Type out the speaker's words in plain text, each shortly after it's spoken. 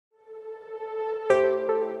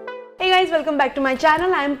guys, welcome back to my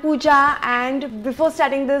channel. I am Pooja, and before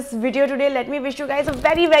starting this video today, let me wish you guys a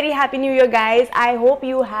very happy new year, guys. I hope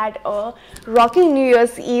you had a rocking New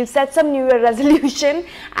Year's Eve, set some New Year resolution,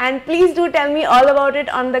 and please do tell me all about it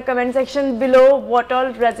on the comment section below, what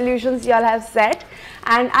all resolutions y'all have set.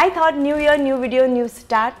 And I thought new year, new video, new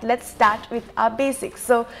start. Let's start with our basics.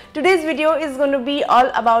 So today's video is going to be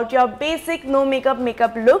all about your basic no makeup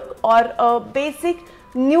look, or a basic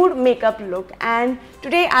nude makeup look. And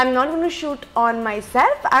today I'm not going to shoot on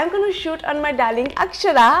myself, I'm going to shoot on my darling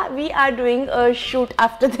Akshara. We are doing a shoot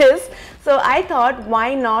after this, so I thought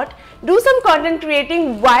why not do some content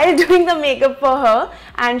creating while doing the makeup for her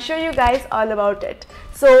and show you guys all about it.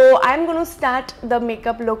 So I'm going to start the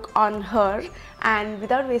makeup look on her, and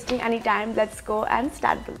without wasting any time, let's go and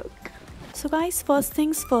start the look. So guys, first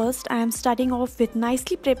things first, I am starting off with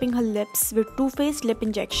nicely prepping her lips with Too Faced lip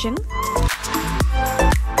injection.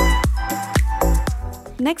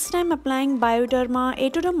 Next, I am applying Bioderma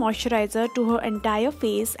Atoderm moisturizer to her entire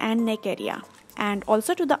face and neck area, and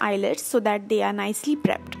also to the eyelids so that they are nicely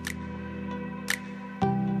prepped.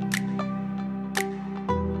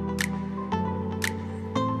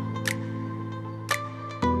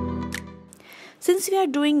 Since we are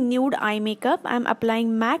doing nude eye makeup, I am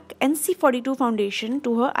applying MAC NC42 foundation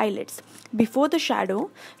to her eyelids before the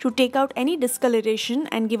shadow to take out any discoloration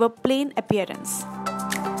and give a plain appearance.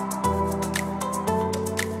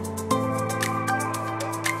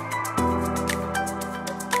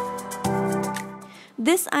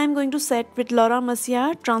 This I am going to set with Laura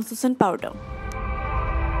Mercier translucent powder.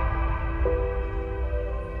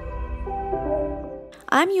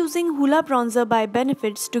 I am using Hoola bronzer by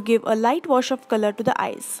Benefits to give a light wash of color to the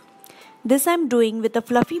eyes. This I am doing with a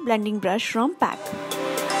fluffy blending brush from PAC.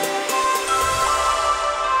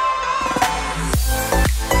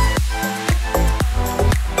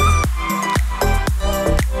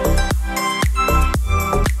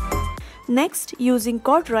 Next, using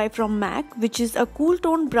Coudroy from MAC, which is a cool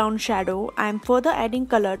toned brown shadow, I am further adding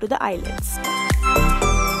color to the eyelids.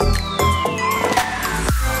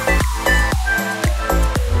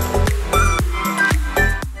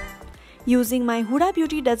 Using my Huda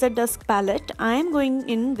Beauty Desert Dusk palette, I am going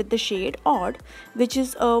in with the shade Odd, which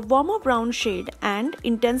is a warmer brown shade, and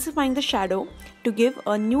intensifying the shadow to give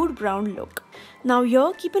a nude brown look. Now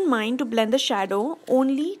here, keep in mind to blend the shadow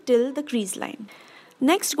only till the crease line.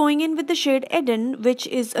 Next, going in with the shade Eden, which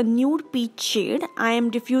is a nude peach shade, I am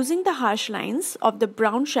diffusing the harsh lines of the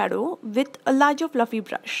brown shadow with a larger fluffy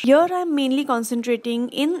brush. Here I am mainly concentrating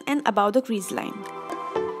in and above the crease line.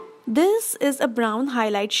 This is a brown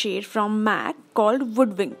highlight shade from MAC called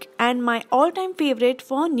Woodwinked, and my all-time favorite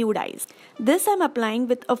for nude eyes. This I am applying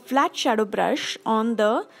with a flat shadow brush on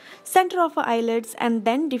the center of her eyelids and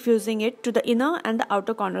then diffusing it to the inner and the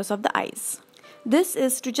outer corners of the eyes. This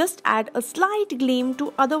is to just add a slight gleam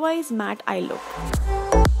to otherwise matte eye look.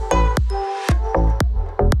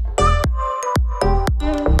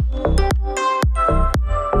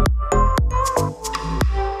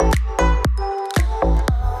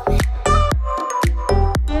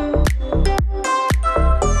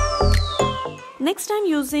 Next I'm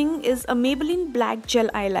using is a Maybelline Black Gel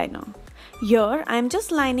Eyeliner. Here I am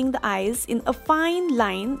just lining the eyes in a fine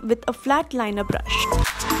line with a flat liner brush.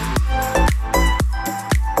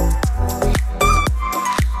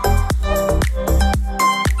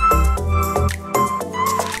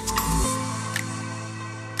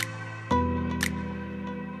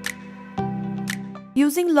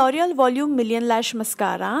 Using L'Oreal Volume Million Lash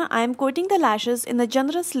Mascara, I am coating the lashes in a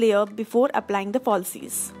generous layer before applying the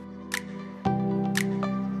falsies.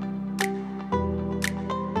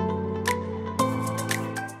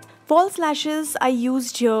 False lashes I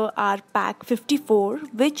used here are PAC 54,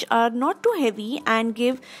 which are not too heavy and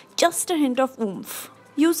give just a hint of oomph.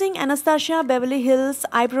 Using Anastasia Beverly Hills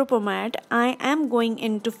Eyebrow Pomade, I am going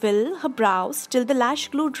in to fill her brows till the lash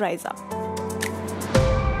glue dries up.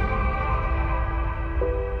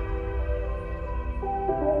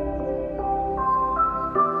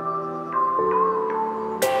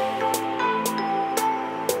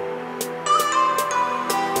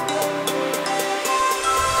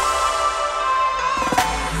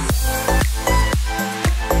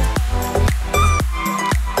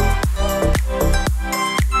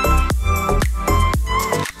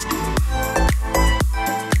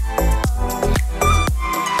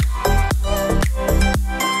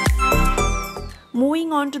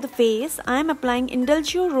 On to the face, I am applying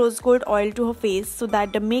Indulgeo Rose Gold Oil to her face so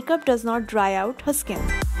that the makeup does not dry out her skin.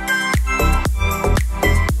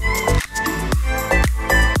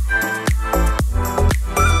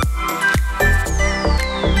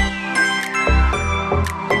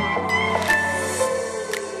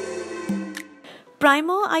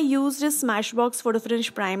 primer I used is Smashbox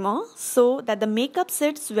Photofinish primer so that the makeup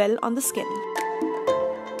sits well on the skin.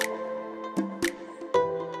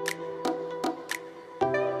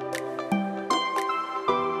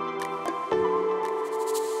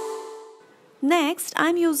 Next, I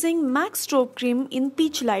am using MAC Strobe Cream in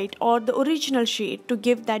Peachlite or the original shade to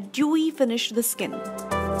give that dewy finish to the skin.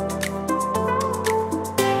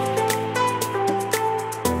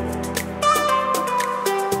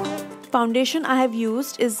 Foundation I have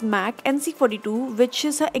used is MAC NC42, which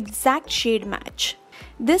is her exact shade match.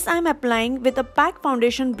 This I am applying with a pack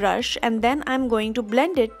foundation brush and then I am going to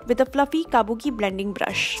blend it with a fluffy kabuki blending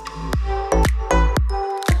brush.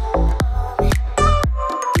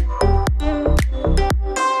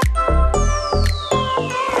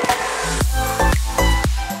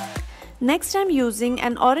 Next, I am using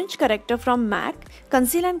an orange corrector from MAC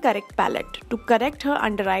Conceal and Correct palette to correct her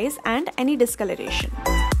under eyes and any discoloration.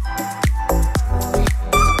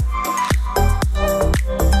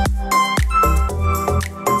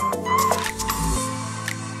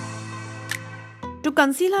 To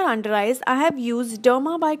conceal her under eyes, I have used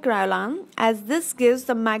Derma by Kryolan as this gives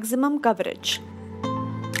the maximum coverage.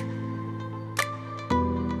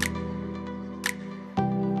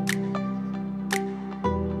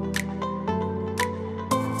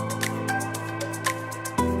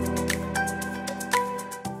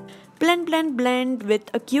 Blend with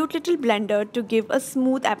a cute little blender to give a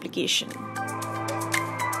smooth application.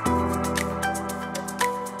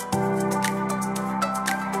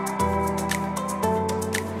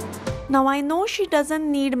 Now I know she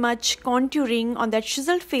doesn't need much contouring on that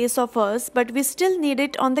chiseled face of hers, but we still need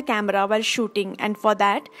it on the camera while shooting, and for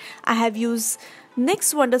that I have used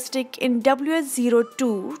NYX Wonder Stick in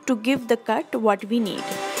WS02 to give the cut what we need.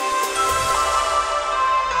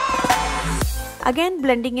 Again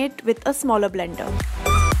blending it with a smaller blender.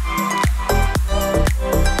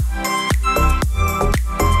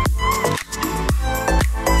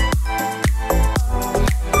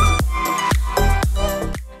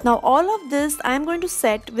 Now all of this I am going to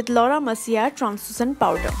set with Laura Mercier translucent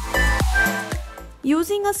powder.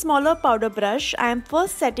 Using a smaller powder brush, I am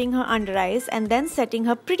first setting her under eyes and then setting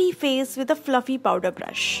her pretty face with a fluffy powder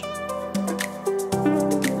brush.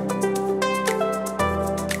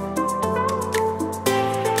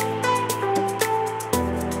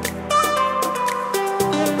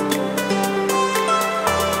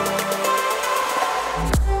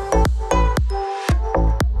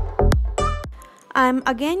 I am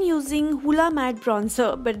again using Hoola matte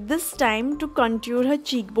bronzer, but this time to contour her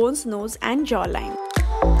cheekbones, nose and jawline.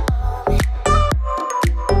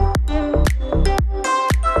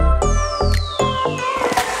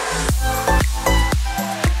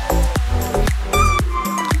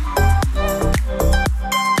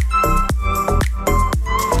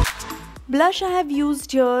 Blush I have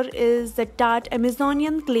used here is the Tarte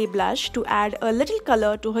Amazonian Clay Blush to add a little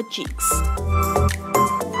color to her cheeks.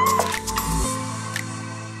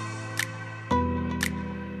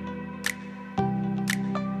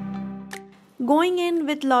 Going in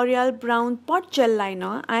with Loreal Brown Pot Gel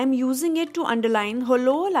Liner, I am using it to underline her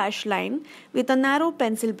lower lash line with a narrow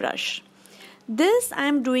pencil brush. This I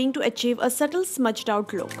am doing to achieve a subtle smudged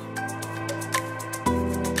out look.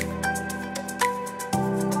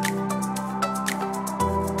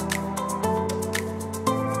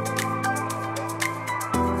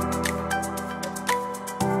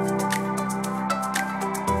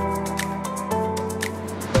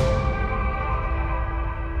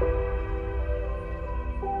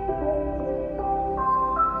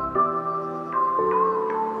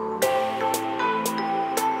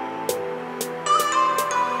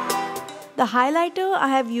 The highlighter I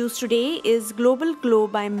have used today is Global Glow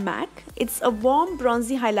by MAC. It's a warm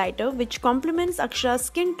bronzy highlighter which complements Akshara's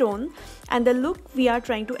skin tone and the look we are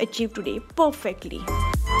trying to achieve today perfectly.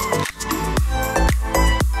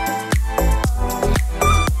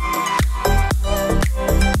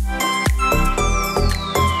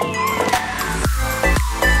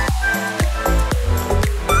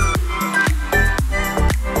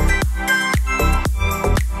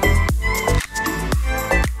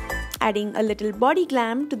 Adding a little body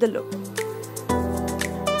glam to the look.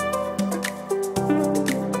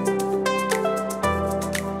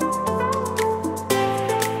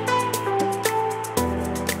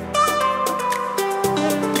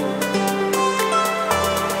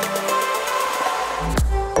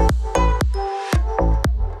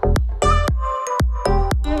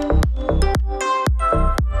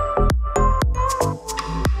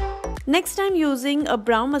 Next, I'm using a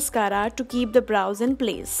brow mascara to keep the brows in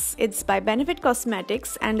place. It's by Benefit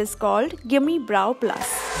Cosmetics and is called Gimme Brow Plus.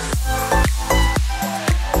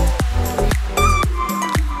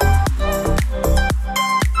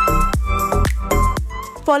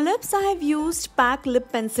 For lips, I have used PAC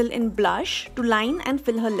lip pencil in blush to line and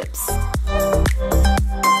fill her lips.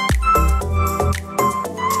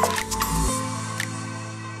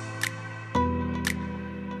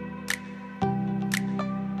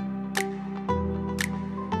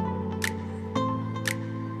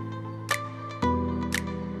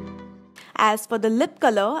 As for the lip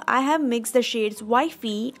color, I have mixed the shades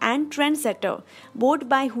Wifey and Trendsetter, both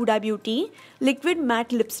by Huda Beauty, liquid matte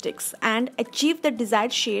lipsticks, and achieved the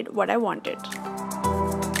desired shade what I wanted.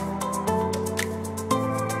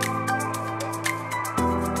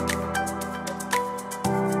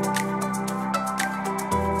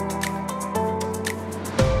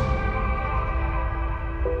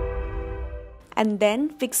 And then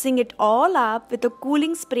fixing it all up with a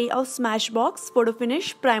cooling spray of Smashbox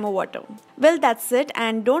Photofinish Primer Water. Well, that's it,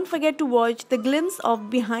 and don't forget to watch the glimpse of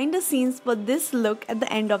behind the scenes for this look at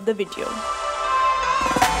the end of the video.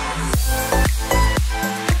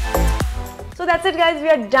 So that's it guys, we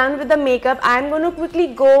are done with the makeup. I'm going to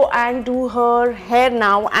quickly go and do her hair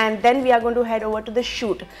now, and then we are going to head over to the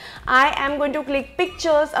shoot. I am going to click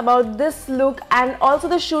pictures about this look and also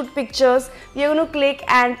the shoot pictures. We are going to click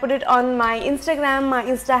and put it on my Instagram. My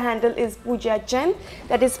Insta handle is Poojachen,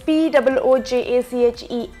 that is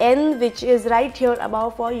POOJACHEN, which is right here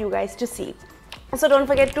above for you guys to see. So don't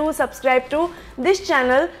forget to subscribe to this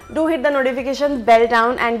channel, do hit the notification bell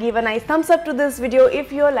down and give a nice thumbs up to this video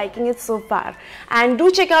if you're liking it so far. And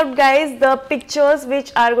do check out guys the pictures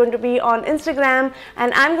which are going to be on Instagram,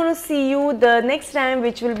 and I'm going to see you the next time,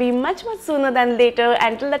 which will be much sooner than later.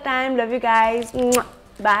 Until the time, love you guys.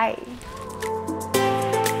 Bye.